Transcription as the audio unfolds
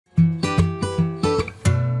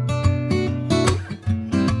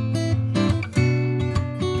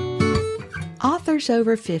Authors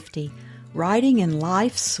Over 50, Writing in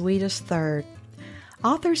Life's Sweetest Third.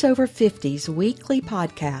 Authors Over 50's weekly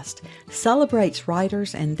podcast celebrates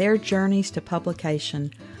writers and their journeys to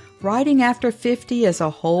publication. Writing after 50 is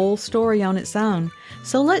a whole story on its own,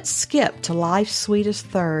 so let's skip to life's sweetest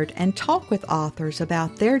third and talk with authors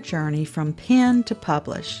about their journey from pen to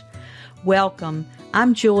publish. Welcome.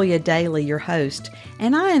 I'm Julia Daly, your host,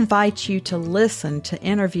 and I invite you to listen to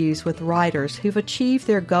interviews with writers who've achieved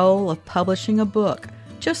their goal of publishing a book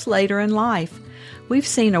just later in life. We've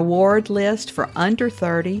seen award lists for under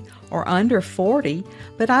 30 or under 40,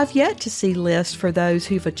 but I've yet to see lists for those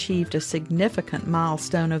who've achieved a significant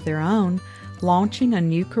milestone of their own, launching a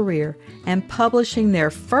new career and publishing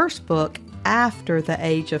their first book after the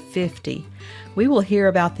age of 50. We will hear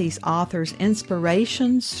about these authors'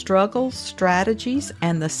 inspirations, struggles, strategies,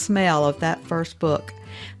 and the smell of that first book.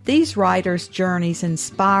 These writers' journeys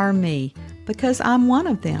inspire me because I'm one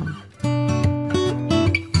of them.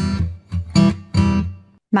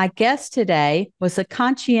 My guest today was a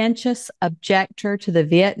conscientious objector to the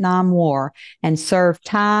Vietnam War and served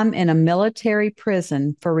time in a military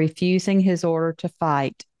prison for refusing his order to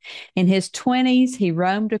fight. In his 20s, he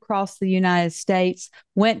roamed across the United States,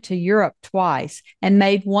 went to Europe twice, and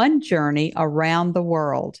made one journey around the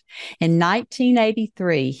world. In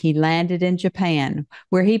 1983, he landed in Japan,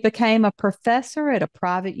 where he became a professor at a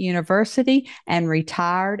private university and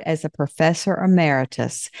retired as a professor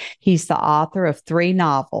emeritus. He's the author of 3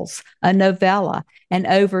 novels, a novella, and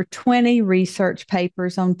over 20 research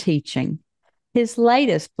papers on teaching. His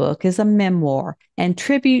latest book is a memoir and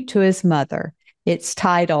tribute to his mother. It's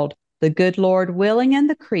titled, The Good Lord Willing and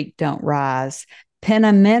the Creek Don't Rise,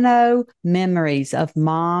 Pentimento, Memories of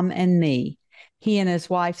Mom and Me. He and his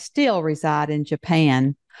wife still reside in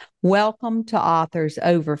Japan. Welcome to Authors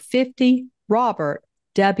Over 50, Robert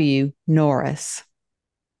W. Norris.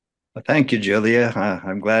 Well, thank you, Julia.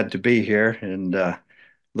 I'm glad to be here and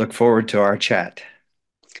look forward to our chat.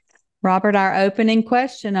 Robert, our opening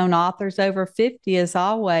question on Authors Over 50 is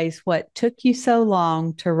always, what took you so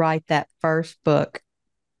long to write that first book?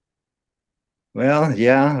 Well,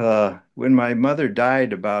 yeah, when my mother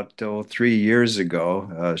died about 3 years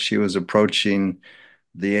ago, she was approaching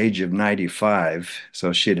the age of 95,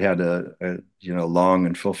 so she'd had a long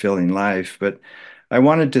and fulfilling life. But I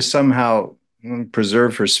wanted to somehow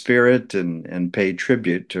preserve her spirit and pay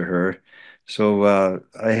tribute to her. So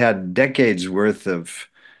I had decades worth of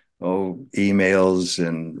emails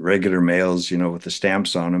and regular mails, with the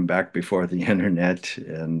stamps on them back before the internet,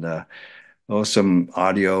 and some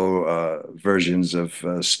audio versions of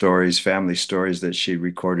stories, family stories that she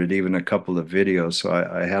recorded, even a couple of videos. So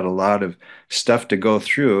I had a lot of stuff to go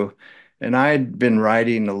through. And I'd been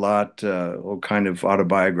writing a lot, kind of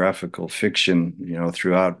autobiographical fiction,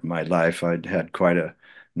 throughout my life. I'd had quite a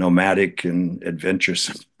nomadic and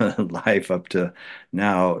adventurous life up to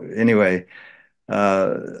now. Anyway,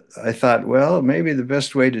 I thought, well, maybe the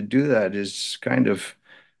best way to do that is kind of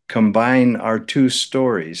combine our 2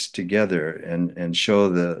 stories together and show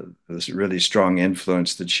this really strong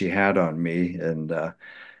influence that she had on me, and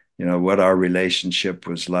what our relationship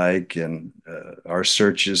was like, and our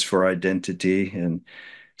searches for identity. And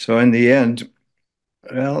so in the end,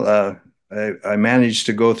 well, I managed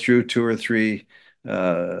to go through 2 or 3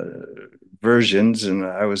 uh, versions, and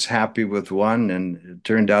I was happy with one, and it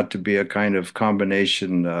turned out to be a kind of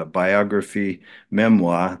combination biography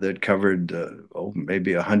memoir that covered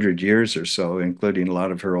maybe 100 years or so, including a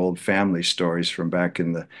lot of her old family stories from back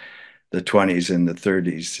in the 20s and the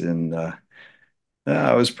 30s. And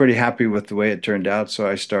I was pretty happy with the way it turned out, so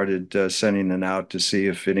I started sending it out to see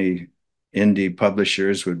if any indie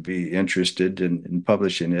publishers would be interested in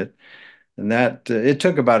publishing it. And that it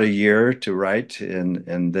took about a year to write,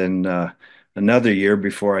 and then another year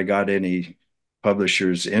before I got any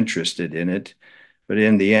publishers interested in it. But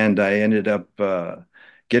in the end, I ended up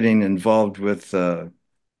getting involved with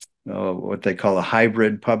what they call a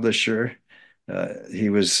hybrid publisher. He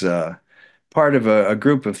was part of a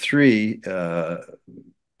group of 3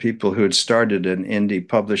 people who had started an indie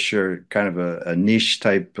publisher, kind of a niche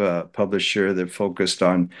type publisher that focused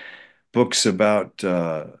on books about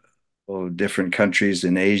different countries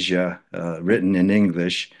in Asia, written in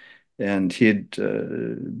English. And he had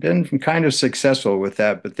been kind of successful with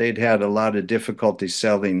that, but they'd had a lot of difficulty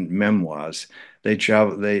selling memoirs. They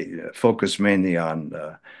focused mainly on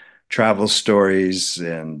travel stories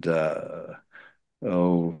and a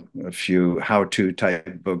few how-to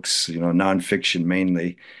type books, nonfiction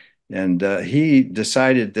mainly. And he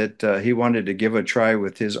decided that he wanted to give a try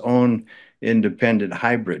with his own independent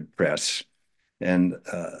hybrid press. And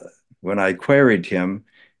when I queried him,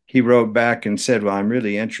 he wrote back and said, "Well, I'm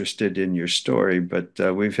really interested in your story, but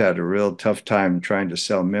we've had a real tough time trying to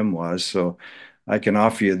sell memoirs, so I can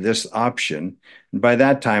offer you this option." And by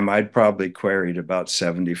that time, I'd probably queried about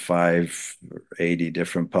 75 or 80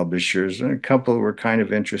 different publishers, and a couple were kind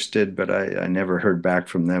of interested, but I never heard back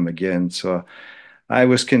from them again. So I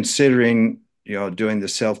was considering, doing the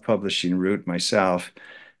self-publishing route myself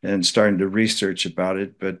and starting to research about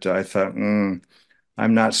it, but I thought,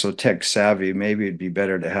 I'm not so tech savvy. Maybe it'd be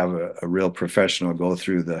better to have a real professional go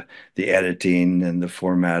through the editing and the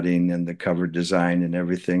formatting and the cover design and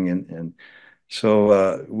everything. And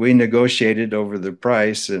so we negotiated over the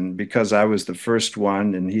price, and because I was the first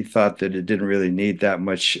one, and he thought that it didn't really need that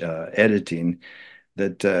much editing,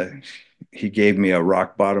 that he gave me a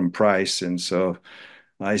rock bottom price. And so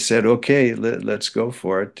I said, okay, let's go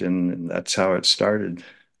for it. And that's how it started.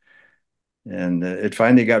 And it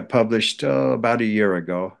finally got published about a year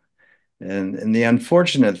ago. And the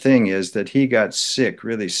unfortunate thing is that he got sick,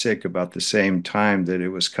 really sick, about the same time that it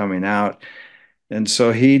was coming out. And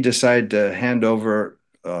so he decided to hand over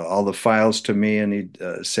all the files to me, and he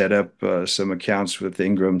set up some accounts with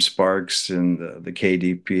Ingram Sparks and the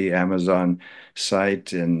KDP Amazon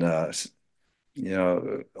site, and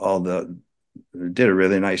all the did a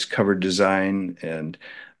really nice cover design, and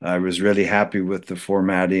I was really happy with the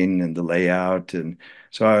formatting and the layout. And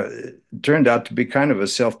so it turned out to be kind of a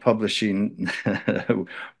self-publishing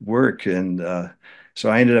work. And so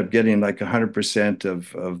I ended up getting like 100%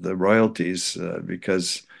 of the royalties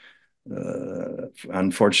because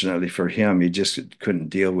unfortunately for him, he just couldn't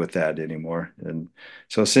deal with that anymore. And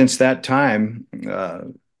so since that time,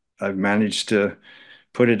 I've managed to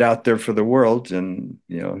put it out there for the world, and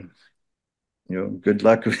good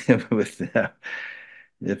luck with that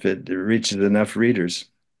if it reaches enough readers.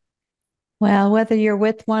 Well, whether you're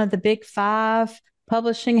with one of the big five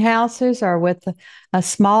publishing houses or with a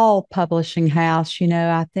small publishing house,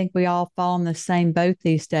 I think we all fall in the same boat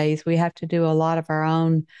these days. We have to do a lot of our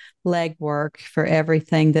own legwork for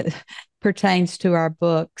everything that pertains to our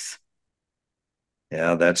books.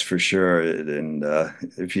 Yeah, that's for sure. And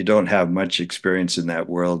if you don't have much experience in that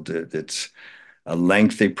world, it's a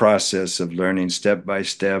lengthy process of learning step by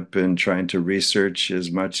step and trying to research as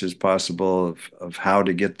much as possible of how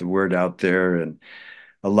to get the word out there, and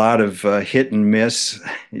a lot of hit and miss.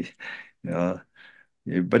 uh,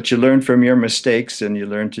 but you learn from your mistakes and you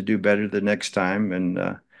learn to do better the next time.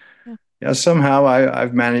 And yeah, somehow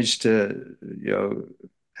I've managed to,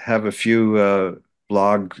 have a few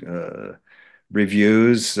blog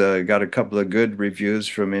reviews, got a couple of good reviews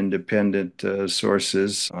from independent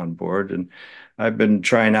sources on board. And I've been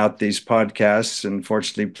trying out these podcasts, and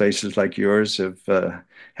fortunately, places like yours have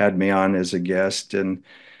had me on as a guest. And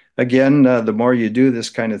again, the more you do this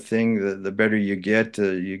kind of thing, the better you get.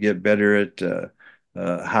 You get better at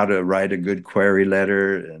how to write a good query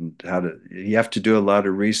letter, and you have to do a lot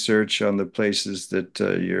of research on the places that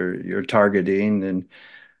you're targeting. And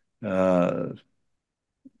uh,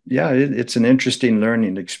 yeah, it's an interesting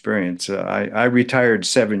learning experience. I retired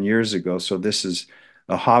 7 years ago, so this is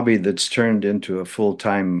a hobby that's turned into a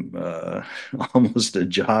full-time, almost a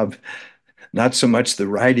job. Not so much the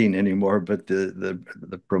writing anymore, but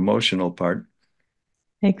the promotional part.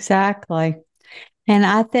 Exactly. And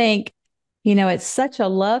I think, it's such a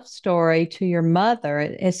love story to your mother.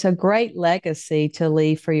 It's a great legacy to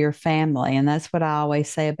leave for your family. And that's what I always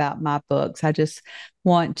say about my books. I just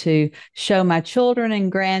want to show my children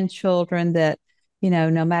and grandchildren that,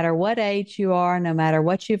 no matter what age you are, no matter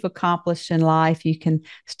what you've accomplished in life, you can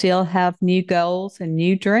still have new goals and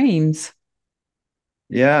new dreams.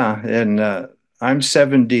 Yeah, and I'm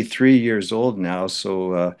 73 years old now,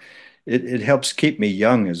 so it helps keep me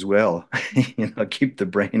young as well. Keep the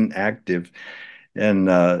brain active. And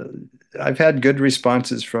I've had good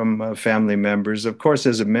responses from family members. Of course,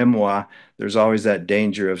 as a memoir, there's always that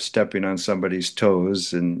danger of stepping on somebody's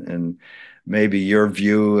toes, and maybe your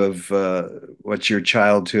view of what your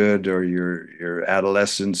childhood or your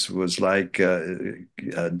adolescence was like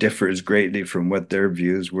differs greatly from what their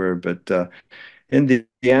views were. But in the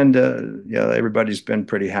end, yeah, everybody's been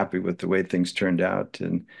pretty happy with the way things turned out,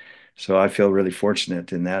 and so I feel really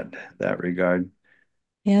fortunate in that regard.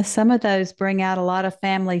 Yeah, some of those bring out a lot of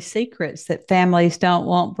family secrets that families don't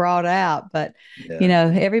want brought out. But,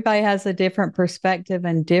 Yeah. everybody has a different perspective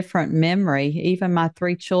and different memory. Even my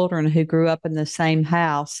three children who grew up in the same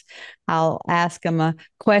house, I'll ask them a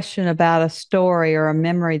question about a story or a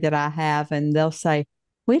memory that I have, and they'll say,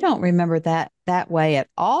 "We don't remember that way at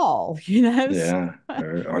all," Yeah,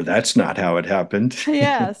 or that's not how it happened.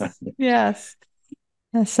 Yes, yes.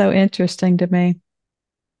 That's so interesting to me.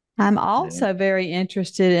 I'm And, also very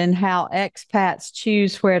interested in how expats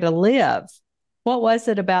choose where to live. What was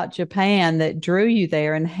it about Japan that drew you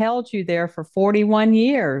there and held you there for 41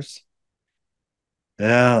 years?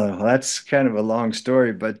 well, that's kind of a long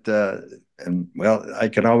story, but and well, I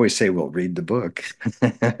can always say, well, read the book.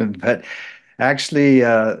 But actually,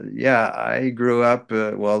 yeah, I grew up,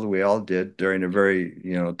 well, we all did during a very,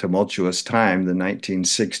 tumultuous time, the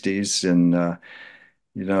 1960s, and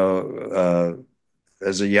you know,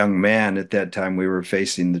 as a young man at that time, we were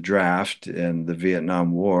facing the draft and the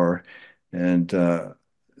Vietnam War, and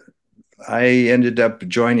I ended up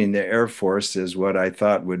joining the Air Force as what I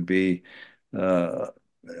thought would be uh,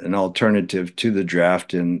 an alternative to the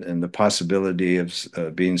draft, and the possibility of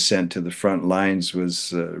being sent to the front lines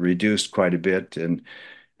was reduced quite a bit. And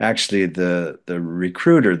actually, the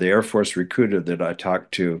recruiter, the Air Force recruiter that I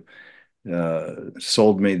talked to,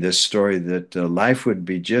 sold me this story that life would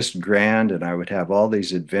be just grand and I would have all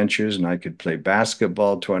these adventures and I could play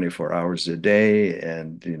basketball 24 hours a day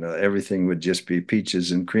and everything would just be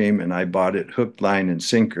peaches and cream, and I bought it hook, line, and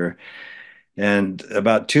sinker. And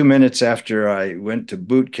about 2 minutes after I went to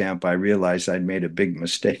boot camp, I realized I'd made a big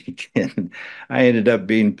mistake and I ended up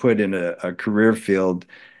being put in a career field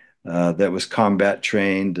that was combat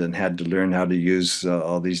trained and had to learn how to use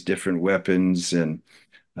all these different weapons. And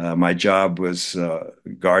my job was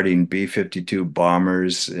guarding B-52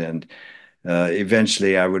 bombers, and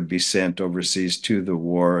eventually I would be sent overseas to the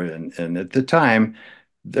war. And at the time,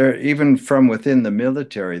 there, even from within the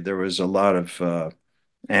military, there was a lot of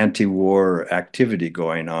anti-war activity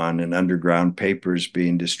going on and underground papers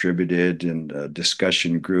being distributed and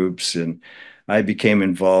discussion groups. And I became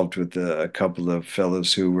involved with a couple of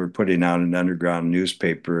fellows who were putting out an underground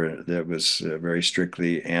newspaper that was very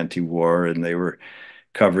strictly anti-war, and they were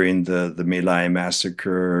covering the My Lai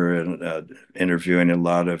massacre and interviewing a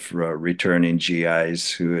lot of returning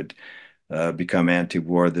GIs who had become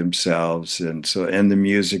anti-war themselves, and the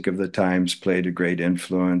music of the times played a great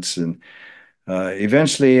influence. And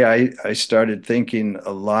eventually, I started thinking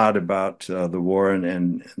a lot about the war,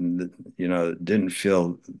 and didn't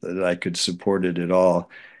feel that I could support it at all.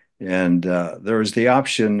 And there was the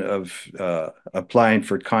option of applying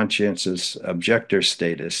for conscientious objector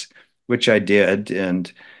status, which I did.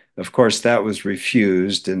 And of course, that was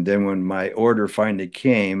refused. And then when my order finally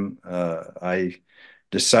came, I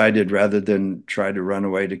decided rather than try to run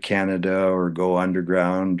away to Canada or go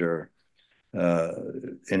underground or uh,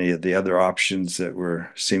 any of the other options that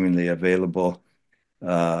were seemingly available,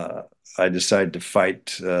 uh, I decided to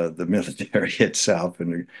fight the military itself.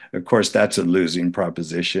 And of course, that's a losing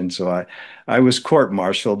proposition. So I was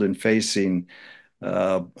court-martialed and facing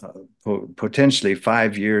potentially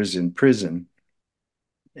 5 years in prison.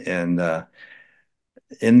 And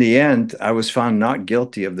in the end, I was found not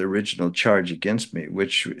guilty of the original charge against me,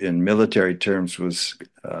 which in military terms was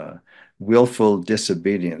willful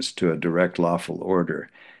disobedience to a direct lawful order.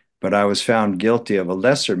 But I was found guilty of a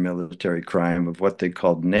lesser military crime of what they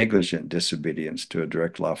called negligent disobedience to a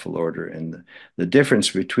direct lawful order. And the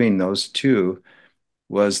difference between those two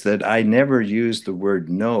was that I never used the word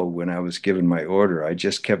no when I was given my order. I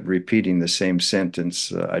just kept repeating the same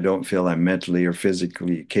sentence. I don't feel I'm mentally or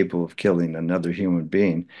physically capable of killing another human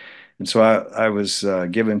being. And so I was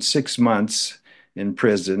given 6 months in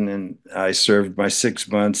prison, and I served my 6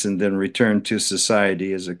 months and then returned to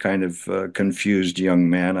society as a kind of confused young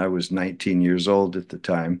man. I was 19 years old at the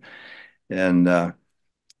time. And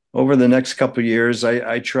over the next couple of years,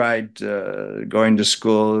 I tried going to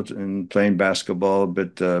school and playing basketball,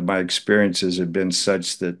 but my experiences had been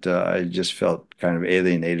such that I just felt kind of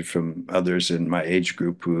alienated from others in my age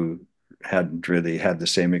group who hadn't really had the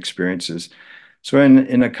same experiences. So,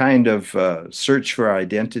 in a kind of search for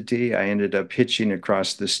identity, I ended up hitching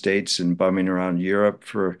across the states and bumming around Europe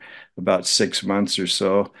for about 6 months or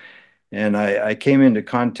so. And I came into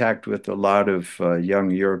contact with a lot of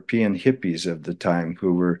young European hippies of the time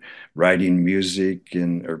who were writing music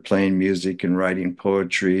and or playing music and writing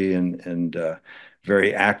poetry, and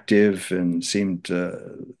very active and seemed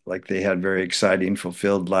like they had very exciting,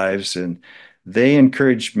 fulfilled lives. And they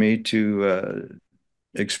encouraged me to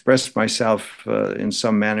express myself in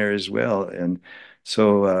some manner as well. And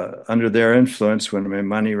so, under their influence, when my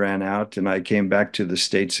money ran out and I came back to the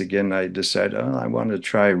States again, I decided, oh, I want to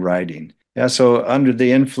try writing. Yeah, so under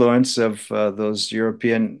the influence of those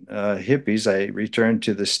European hippies, I returned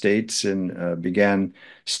to the States and began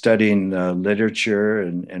studying literature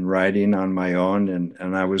and writing on my own.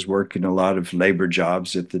 And I was working a lot of labor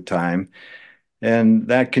jobs at the time. And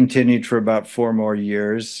that continued for about 4 more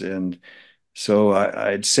years. And so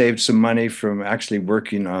I'd saved some money from actually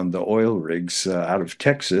working on the oil rigs out of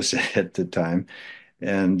Texas at the time.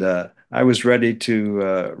 And I was ready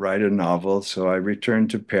to write a novel, so I returned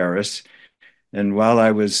to Paris. And while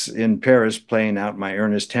I was in Paris playing out my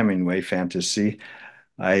Ernest Hemingway fantasy,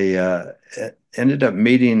 I ended up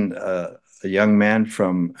meeting a young man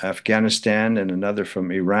from Afghanistan and another from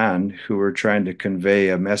Iran who were trying to convey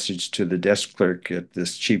a message to the desk clerk at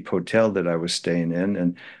this cheap hotel that I was staying in.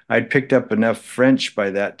 And I'd picked up enough French by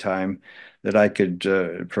that time that I could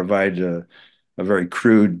provide a very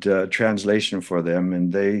crude translation for them.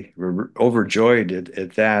 And they were overjoyed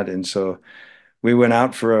at that. And so we went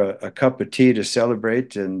out for a cup of tea to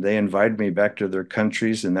celebrate, and they invited me back to their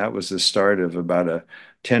countries. And that was the start of about a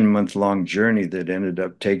 10-month long journey that ended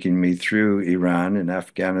up taking me through Iran and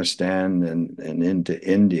Afghanistan and into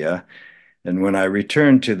India. And when I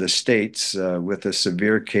returned to the States with a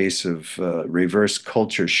severe case of reverse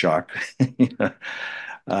culture shock,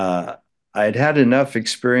 uh, I'd had enough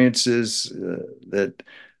experiences that,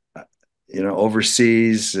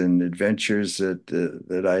 overseas and adventures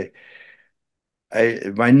that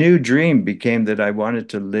my new dream became that I wanted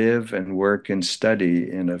to live and work and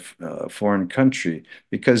study in a foreign country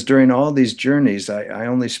because during all these journeys, I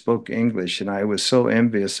only spoke English and I was so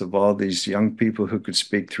envious of all these young people who could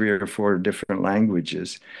speak three or four different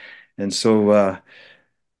languages. And so,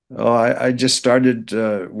 I just started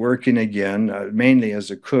working again, mainly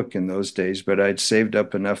as a cook in those days, but I'd saved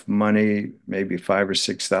up enough money, maybe $5,000 or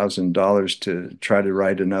 $6,000 to try to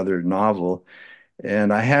write another novel.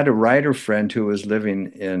 And I had a writer friend who was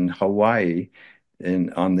living in Hawaii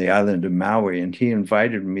on the island of Maui, and he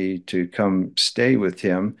invited me to come stay with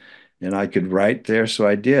him, and I could write there, so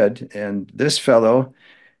I did. And this fellow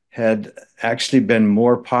had actually been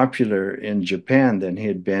more popular in Japan than he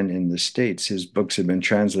had been in the States. His books had been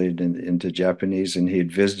translated into Japanese, and he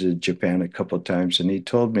had visited Japan a couple of times, and he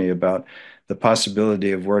told me about the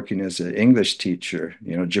possibility of working as an English teacher.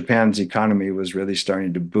 Japan's economy was really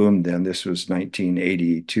starting to boom then. This was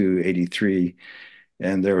 1982, 83,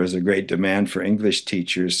 and there was a great demand for English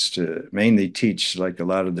teachers to mainly teach like a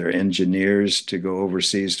lot of their engineers to go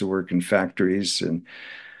overseas to work in factories. And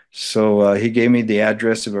so he gave me the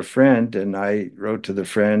address of a friend, and I wrote to the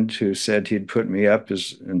friend who said he'd put me up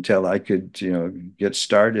until I could, get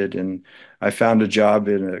started. And I found a job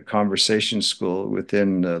in a conversation school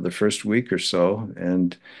within the first week or so,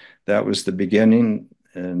 and that was the beginning.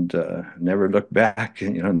 And never looked back.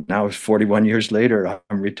 And now 41 years later,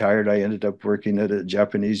 I'm retired. I ended up working at a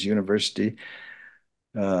Japanese university.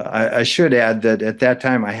 I should add that at that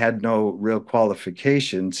time I had no real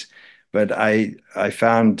qualifications, but I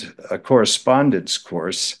found a correspondence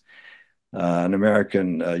course, an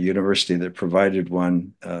American university that provided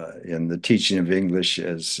one in the teaching of English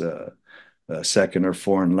as a second or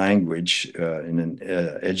foreign language in an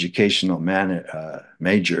educational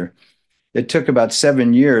major. It took about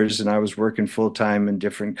 7 years, and I was working full time in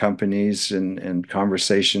different companies and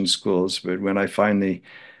conversation schools. But when I finally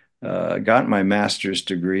got my master's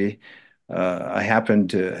degree. I happened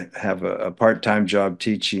to have a part-time job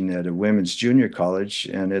teaching at a women's junior college,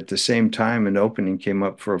 and at the same time, an opening came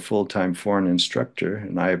up for a full-time foreign instructor,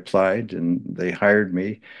 and I applied, and they hired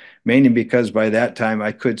me, mainly because by that time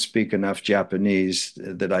I could speak enough Japanese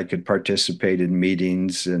that I could participate in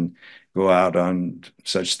meetings and go out on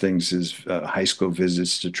such things as high school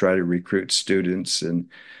visits to try to recruit students. And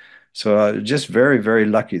so just very, very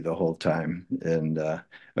lucky the whole time. And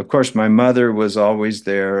of course, my mother was always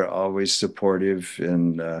there, always supportive,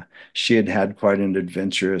 and she had had quite an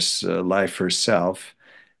adventurous life herself.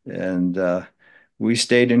 And we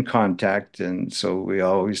stayed in contact. And so we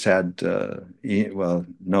always had, well,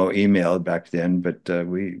 no email back then, but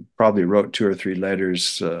we probably wrote two or three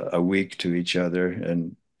letters a week to each other,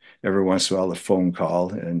 and every once in a while a phone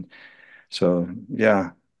call. And so,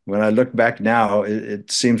 yeah, when I look back now,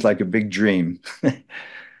 it seems like a big dream.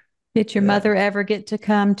 Did your Yeah. mother ever get to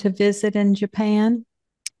come to visit in Japan?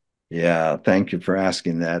 Yeah, thank you for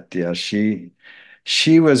asking that. Yeah,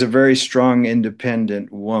 she was a very strong,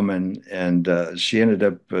 independent woman, and she ended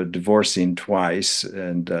up divorcing twice.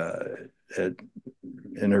 And at,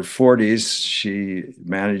 in her 40s, she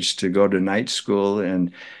managed to go to night school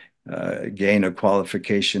and gain a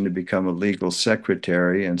qualification to become a legal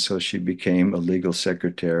secretary, and so she became a legal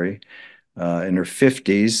secretary. In her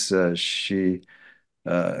 50s, she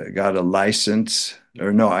got a license,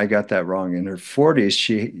 or no, I got that wrong. In her 40s,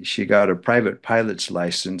 she got a private pilot's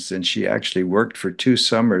license, and she actually worked for 2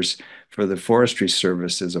 summers for the Forestry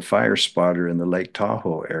Service as a fire spotter in the Lake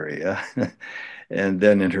Tahoe area. And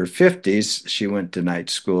then in her 50s, she went to night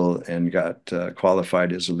school and got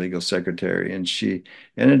qualified as a legal secretary. And she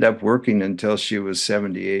ended up working until she was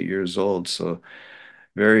 78 years old. So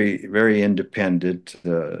very, very independent,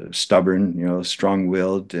 stubborn,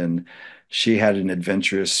 strong-willed, and she had an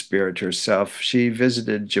adventurous spirit herself. She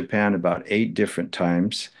visited Japan about 8 different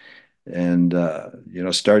times and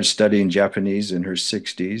started studying Japanese in her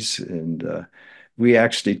 60s. And we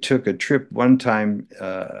actually took a trip one time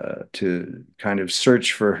to kind of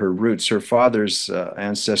search for her roots. Her father's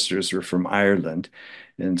ancestors were from Ireland,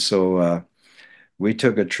 and so we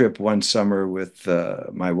took a trip one summer with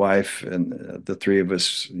my wife, and the three of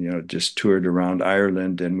us, just toured around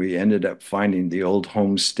Ireland, and we ended up finding the old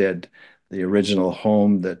homestead, the original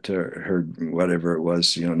home that her, whatever it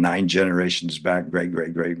was, 9 generations back, great,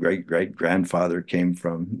 great, great, great, great grandfather came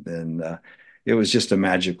from. And it was just a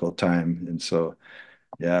magical time. And so,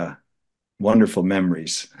 yeah, wonderful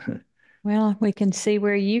memories. Well, we can see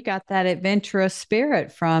where you got that adventurous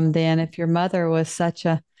spirit from then, if your mother was such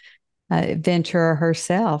a adventurer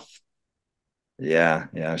herself. Yeah,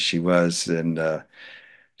 yeah, she was. And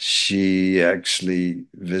she actually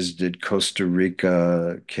visited Costa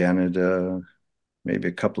Rica, Canada, maybe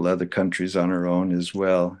a couple other countries on her own as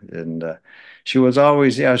well. And she was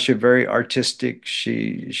always, yeah, she very artistic.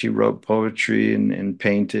 She wrote poetry and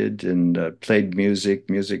painted and played music.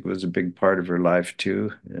 Music was a big part of her life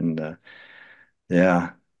too. And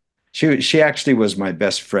yeah, she actually was my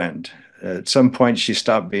best friend. At some point, she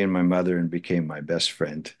stopped being my mother and became my best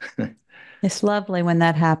friend. It's lovely when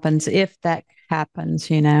that happens, if that happens.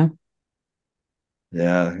 Yeah,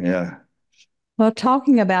 yeah. Well,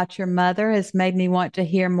 talking about your mother has made me want to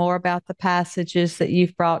hear more about the passages that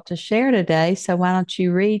you've brought to share today. So why don't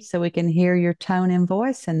you read so we can hear your tone and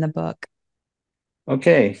voice in the book?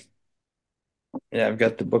 Okay. Yeah, I've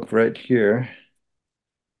got the book right here.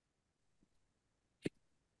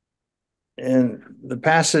 And the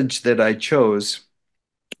passage that I chose,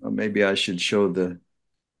 well, maybe I should show the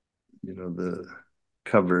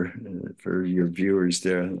cover for your viewers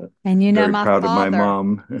there. And Very my proud of my father,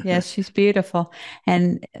 mom. yes, she's beautiful.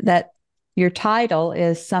 And that your title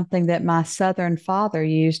is something that my Southern father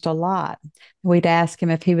used a lot. We'd ask him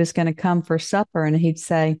if he was going to come for supper, and he'd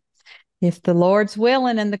say, "If the Lord's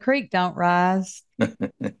willing and the creek don't rise."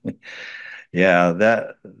 Yeah,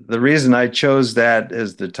 that the reason I chose that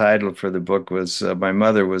as the title for the book was my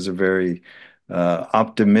mother was a very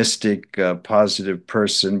optimistic, positive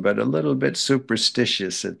person, but a little bit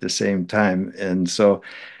superstitious at the same time. And so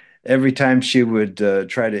every time she would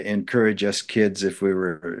try to encourage us kids if we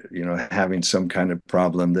were, having some kind of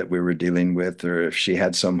problem that we were dealing with, or if she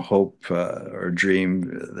had some hope or dream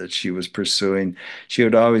that she was pursuing, she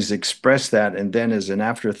would always express that. And then as an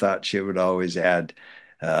afterthought, she would always add,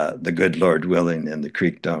 the good Lord willing and the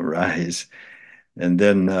creek don't rise. And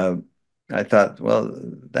then I thought, well,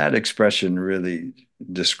 that expression really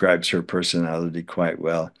describes her personality quite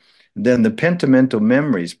well. And then the Pentimento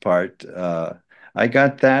memories part, I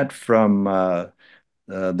got that from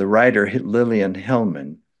the writer Lillian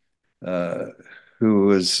Hellman, uh, who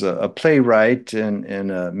was a playwright and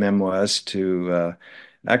a memoirist who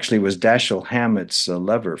actually was Dashiell Hammett's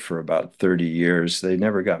lover for about 30 years. They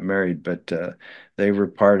never got married, but they were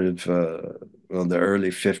part of well, the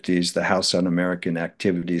early 50s. The House Un-American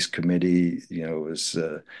Activities Committee, was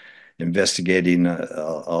investigating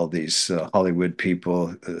all these Hollywood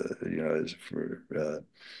people, for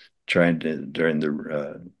trying to during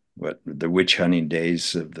the witch hunting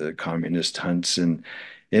days of the communist hunts. And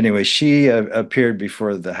anyway, she appeared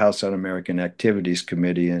before the House Un-American Activities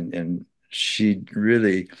Committee, and she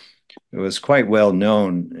really was quite well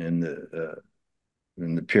known in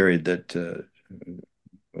the period that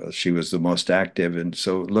well, she was the most active. And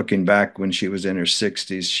so, looking back when she was in her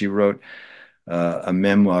 60s, she wrote a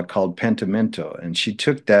memoir called Pentimento, and she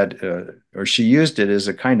took that or she used it as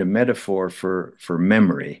a kind of metaphor for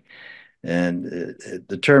memory. And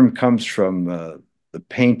the term comes from the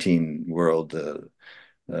painting world.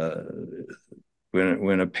 Uh,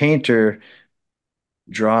 when a painter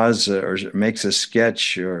draws or makes a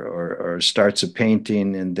sketch or starts a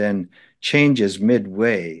painting and then changes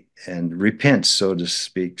midway and repents, so to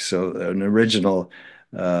speak. So an original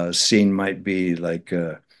scene might be like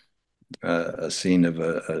a scene of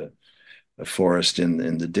a forest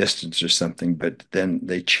in the distance or something, but then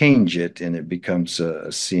they change it and it becomes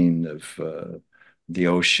a scene of the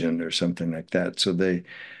ocean or something like that. So they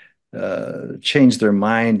change their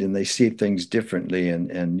mind and they see things differently,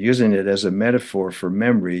 and using it as a metaphor for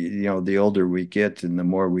memory. The older we get and the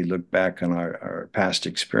more we look back on our past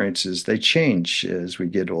experiences, they change as we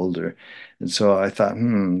get older. And so I thought,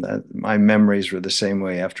 my memories were the same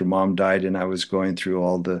way after mom died and I was going through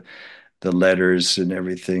all the the letters and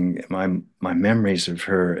everything, my memories of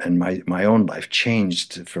her and my own life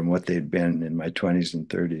changed from what they'd been in my 20s and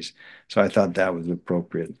 30s. So I thought that was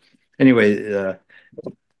appropriate. Anyway,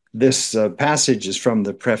 this passage is from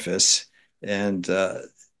the preface, and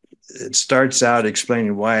it starts out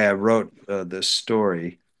explaining why I wrote this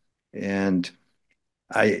story. And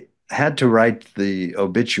I had to write the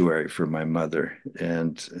obituary for my mother,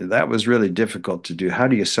 and that was really difficult to do. How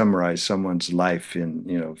do you summarize someone's life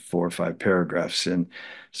in, 4 or 5 paragraphs? And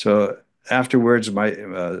so afterwards,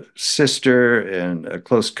 my sister and a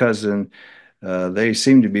close cousin, they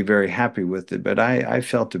seemed to be very happy with it, but I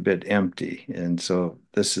felt a bit empty. And so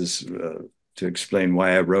this is to explain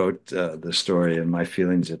why I wrote the story and my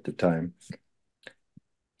feelings at the time.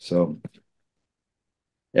 So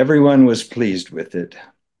everyone was pleased with it.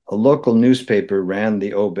 A local newspaper ran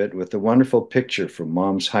the obit with a wonderful picture from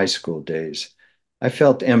Mom's high school days. I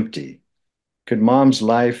felt empty. Could Mom's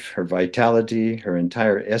life, her vitality, her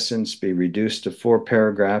entire essence be reduced to 4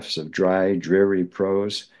 paragraphs of dry, dreary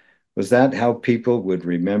prose? Was that how people would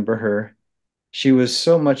remember her? She was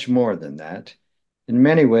so much more than that. In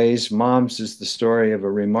many ways, Mom's is the story of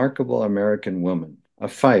a remarkable American woman, a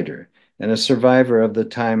fighter, and a survivor of the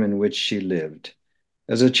time in which she lived.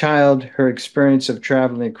 As a child, her experience of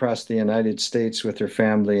traveling across the United States with her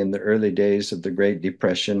family in the early days of the Great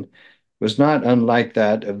Depression was not unlike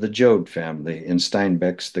that of the Joad family in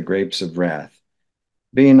Steinbeck's The Grapes of Wrath.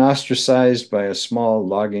 Being ostracized by a small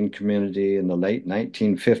logging community in the late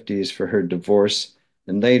 1950s for her divorce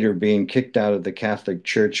and later being kicked out of the Catholic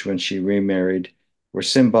Church when she remarried were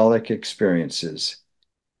symbolic experiences.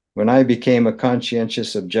 When I became a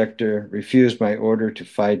conscientious objector, refused my order to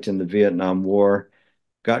fight in the Vietnam War,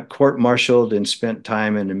 got court-martialed and spent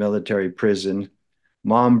time in a military prison,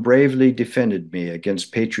 Mom bravely defended me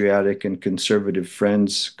against patriotic and conservative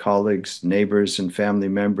friends, colleagues, neighbors, and family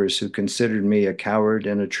members who considered me a coward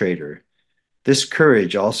and a traitor. This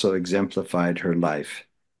courage also exemplified her life.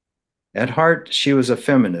 At heart, she was a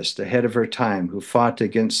feminist ahead of her time who fought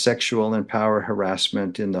against sexual and power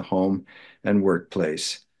harassment in the home and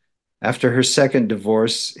workplace. After her second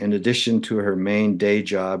divorce, in addition to her main day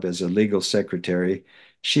job as a legal secretary,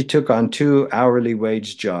 she took on 2 hourly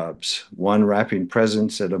wage jobs, one wrapping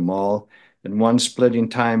presents at a mall and one splitting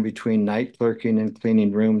time between night clerking and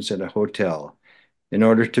cleaning rooms at a hotel, in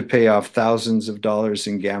order to pay off thousands of dollars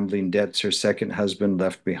in gambling debts her second husband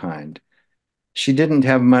left behind. She didn't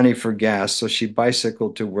have money for gas, so she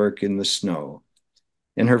bicycled to work in the snow.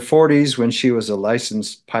 In her 40s, when she was a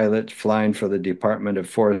licensed pilot flying for the Department of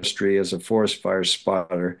Forestry as a forest fire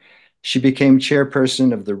spotter, she became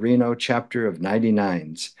chairperson of the Reno chapter of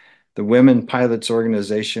 99s, the women pilots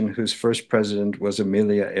organization whose first president was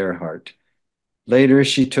Amelia Earhart. Later,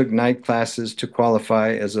 she took night classes to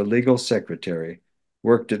qualify as a legal secretary,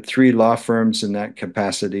 worked at 3 law firms in that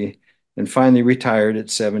capacity, and finally retired at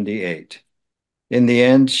 78. In the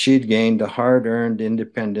end, she'd gained a hard-earned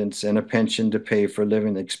independence and a pension to pay for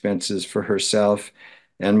living expenses for herself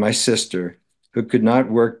and my sister, who could not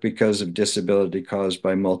work because of disability caused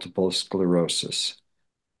by multiple sclerosis.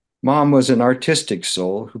 Mom was an artistic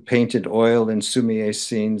soul who painted oil and sumi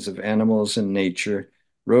scenes of animals and nature,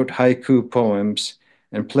 wrote haiku poems,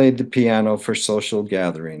 and played the piano for social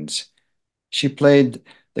gatherings. She played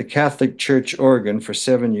the Catholic Church organ for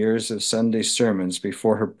 7 years of Sunday sermons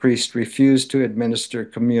before her priest refused to administer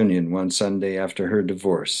communion one Sunday after her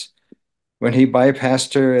divorce. When he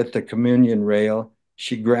bypassed her at the communion rail,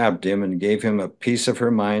 she grabbed him and gave him a piece of her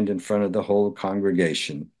mind in front of the whole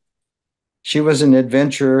congregation. She was an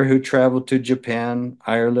adventurer who traveled to Japan,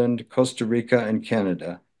 Ireland, Costa Rica, and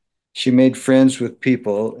Canada. She made friends with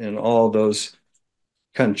people in all those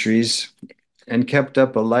countries and kept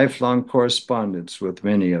up a lifelong correspondence with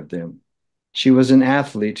many of them. She was an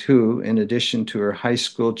athlete who, in addition to her high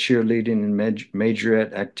school cheerleading and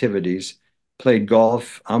majorette activities, played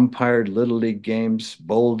golf, umpired little league games,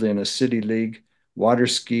 bowled in a city league, water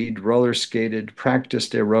skied, roller skated,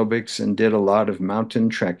 practiced aerobics, and did a lot of mountain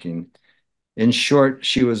trekking. In short,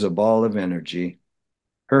 she was a ball of energy.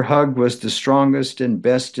 Her hug was the strongest and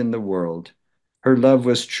best in the world. Her love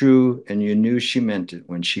was true, and you knew she meant it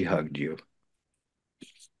when she hugged you.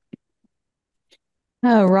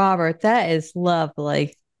 Oh, Robert, that is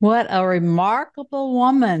lovely. What a remarkable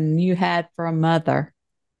woman you had for a mother.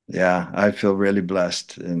 Yeah, I feel really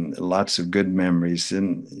blessed and lots of good memories.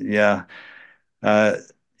 And yeah, uh,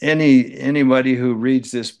 anybody who reads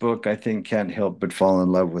this book, I think, can't help but fall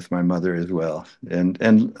in love with my mother as well.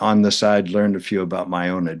 And on the side, learned a few about my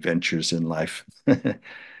own adventures in life.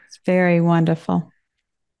 It's very wonderful.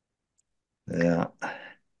 Yeah.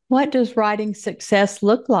 What does writing success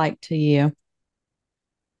look like to you?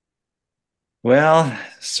 Well,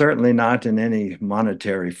 certainly not in any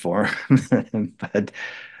monetary form, but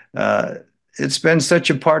uh, it's been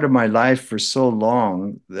such a part of my life for so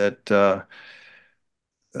long that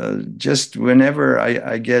just whenever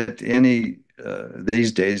I get any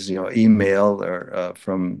these days, email or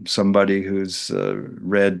from somebody who's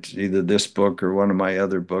read either this book or one of my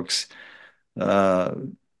other books, uh,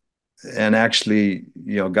 and actually,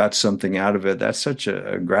 got something out of it. That's such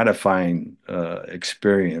a gratifying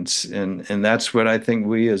experience, and that's what I think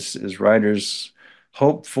we as writers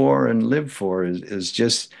hope for and live for is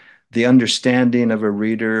just the understanding of a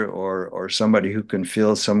reader or somebody who can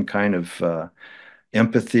feel some kind of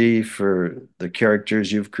empathy for the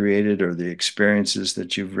characters you've created or the experiences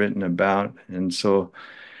that you've written about. And so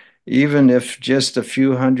even if just a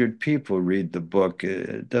few hundred people read the book,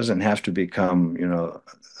 it doesn't have to become,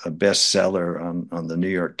 a bestseller on the New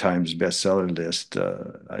York Times bestseller list.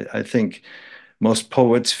 I think most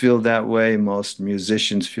poets feel that way, most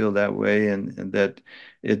musicians feel that way, and that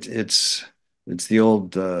it's the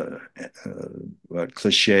old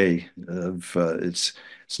cliche of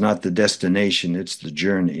it's not the destination, it's the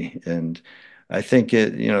journey. And I think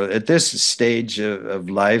at this stage of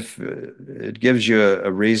life, it gives you a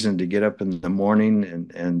reason to get up in the morning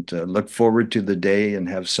and look forward to the day and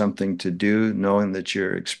have something to do, knowing that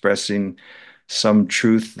you're expressing some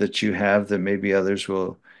truth that you have that maybe others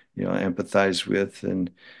will empathize with. And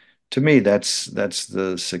to me, that's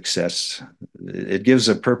the success. It gives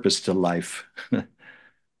a purpose to life.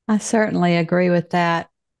 I certainly agree with that.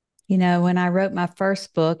 When I wrote my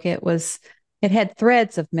first book, it had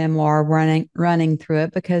threads of memoir running through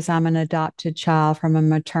it because I'm an adopted child from a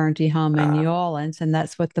maternity home in New Ah, Orleans, and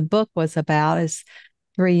that's what the book was about is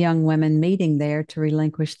three young women meeting there to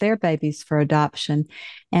relinquish their babies for adoption.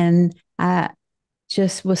 And I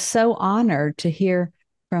just was so honored to hear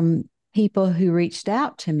from people who reached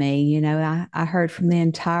out to me. I heard from the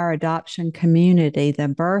entire adoption community, the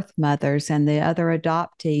birth mothers and the other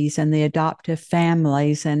adoptees and the adoptive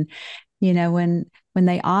families. And, when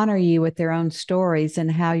they honor you with their own stories and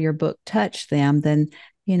how your book touched them, then,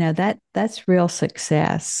 that's real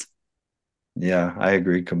success. yeah, I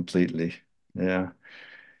agree completely. Yeah.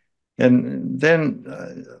 And then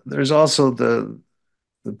there's also the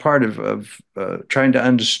part of trying to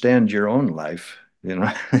understand your own life.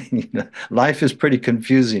 Life is pretty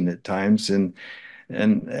confusing at times, and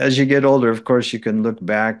as you get older, of course, you can look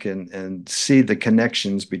back and see the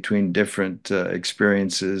connections between different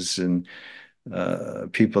experiences and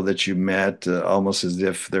people that you met, almost as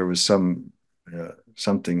if there was something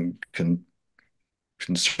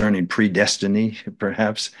concerning predestiny,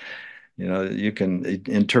 perhaps. You can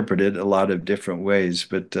interpret it a lot of different ways,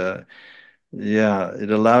 but yeah,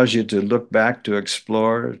 it allows you to look back, to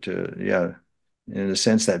explore, yeah, in a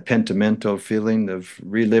sense, that Pentimento feeling of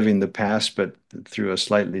reliving the past, but through a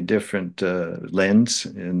slightly different lens.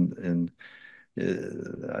 And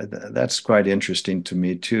that's quite interesting to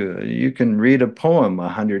me too. You can read a poem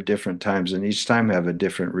 100 different times, and each time have a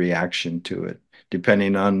different reaction to it,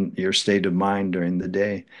 depending on your state of mind during the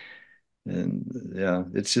day. And yeah,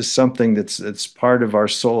 it's just something that's part of our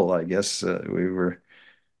soul, I guess. We were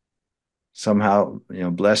somehow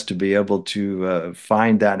blessed to be able to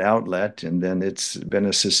find that outlet, and then it's been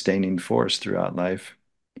a sustaining force throughout life.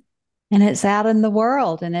 And it's out in the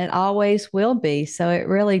world and it always will be. So it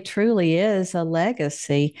really truly is a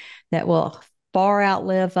legacy that will far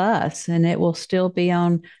outlive us and it will still be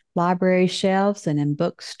on library shelves and in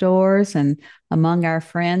bookstores and among our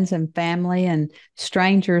friends and family and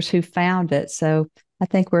strangers who found it. So I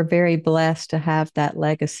think we're very blessed to have that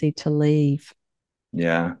legacy to leave.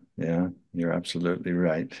 Yeah, yeah, you're absolutely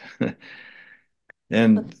right.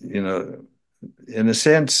 And in a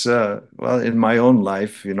sense, well, in my own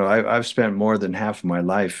life, I've spent more than half my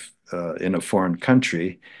life in a foreign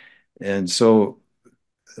country, and so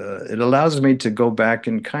it allows me to go back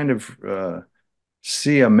and kind of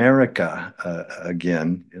see America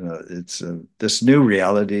again. It's this new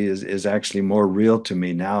reality is actually more real to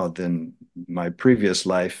me now than my previous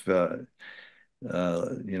life. You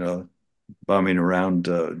know, bumming around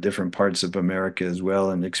different parts of America as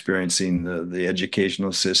well and experiencing the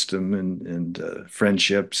educational system and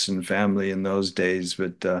friendships and family in those days.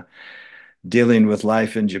 But dealing with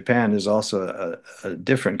life in Japan is also a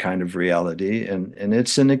different kind of reality, and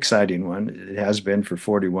it's an exciting one. It has been for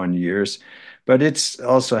 41 years, but it's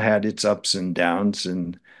also had its ups and downs.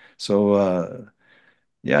 And so,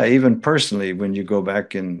 yeah, even personally, when you go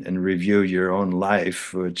back and review your own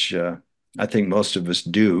life, which I think most of us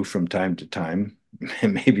do from time to time,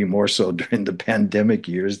 maybe more so during the pandemic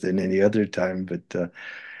years than any other time, but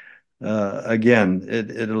again,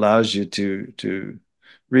 it allows you to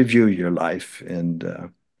review your life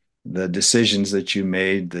and the decisions that you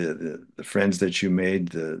made, the friends that you made,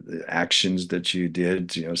 the actions that you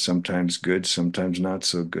did, sometimes good, sometimes not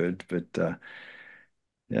so good. But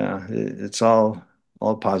yeah, it's all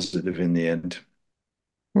positive in the end.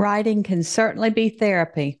 Writing can certainly be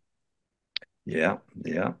therapy. Yeah,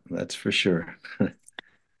 yeah, that's for sure.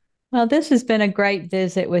 Well, this has been a great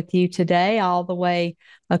visit with you today, all the way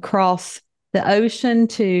across the ocean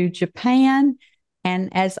to Japan.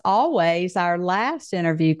 And as always, our last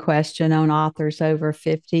interview question on authors over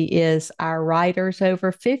 50 is our writers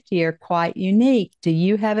over 50 are quite unique. Do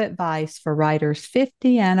you have advice for writers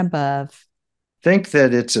 50 and above? Think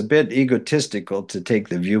that it's a bit egotistical to take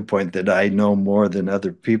the viewpoint that I know more than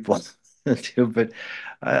other people do, but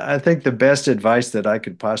I think the best advice that I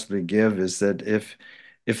could possibly give is that if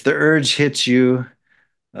the urge hits you,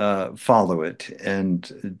 follow it,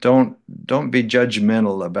 and don't be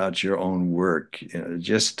judgmental about your own work.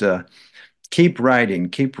 Just keep writing,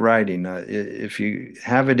 keep writing. If you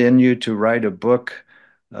have it in you to write a book,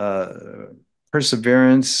 uh,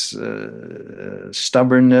 perseverance,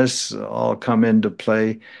 stubbornness all come into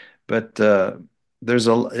play. But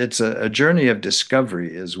it's a journey of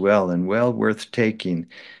discovery as well, and well worth taking.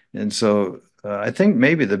 And so I think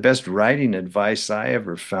maybe the best writing advice I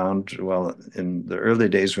ever found, well, in the early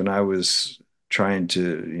days when I was trying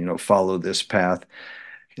to, follow this path,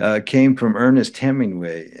 came from Ernest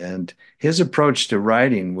Hemingway. And his approach to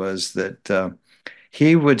writing was that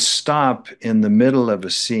he would stop in the middle of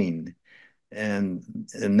a scene. And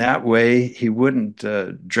in that way, he wouldn't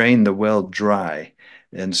drain the well dry.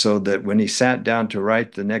 And so that when he sat down to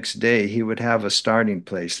write the next day, he would have a starting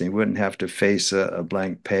place and he wouldn't have to face a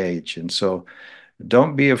blank page. And so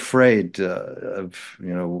don't be afraid of,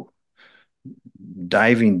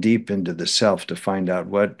 diving deep into the self to find out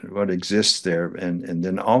what exists there, and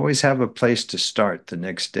then always have a place to start the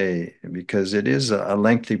next day, because it is a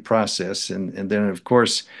lengthy process, and then of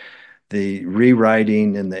course the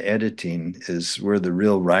rewriting and the editing is where the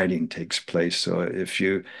real writing takes place. So if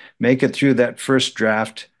you make it through that first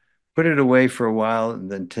draft, put it away for a while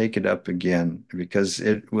and then take it up again, because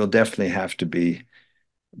it will definitely have to be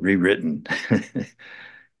rewritten.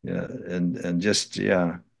 Yeah, and just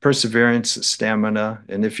perseverance, stamina,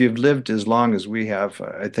 and if you've lived as long as we have,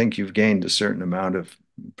 I think you've gained a certain amount of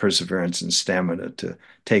perseverance and stamina to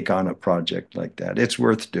take on a project like that. It's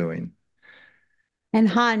worth doing. And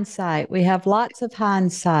hindsight, we have lots of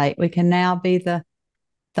hindsight. We can now be the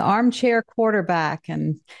armchair quarterback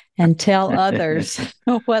and tell others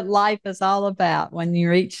what life is all about when you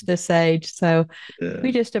reach this age. So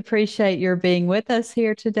we just appreciate your being with us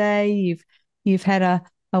here today. You've had a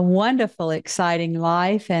wonderful, exciting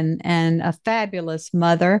life and a fabulous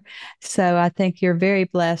mother. So I think you're very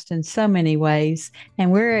blessed in so many ways.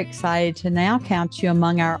 And we're excited to now count you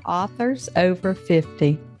among our authors over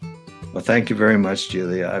 50. Well, thank you very much,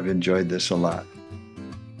 Julia. I've enjoyed this a lot.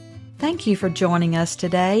 Thank you for joining us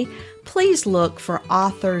today. Please look for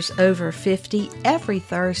Authors Over 50 every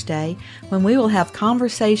Thursday, when we will have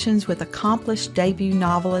conversations with accomplished debut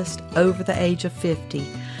novelists over the age of 50.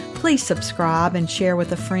 Please subscribe and share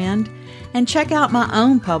with a friend. And check out my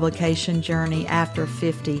own publication journey after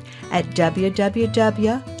 50 at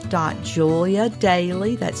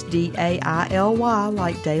www.juliadaily, that's D-A-I-L-Y,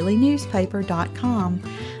 like dailynewspaper.com.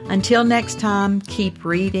 Until next time, keep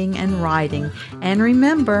reading and writing. And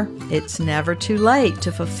remember, it's never too late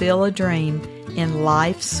to fulfill a dream in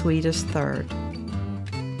life's sweetest third.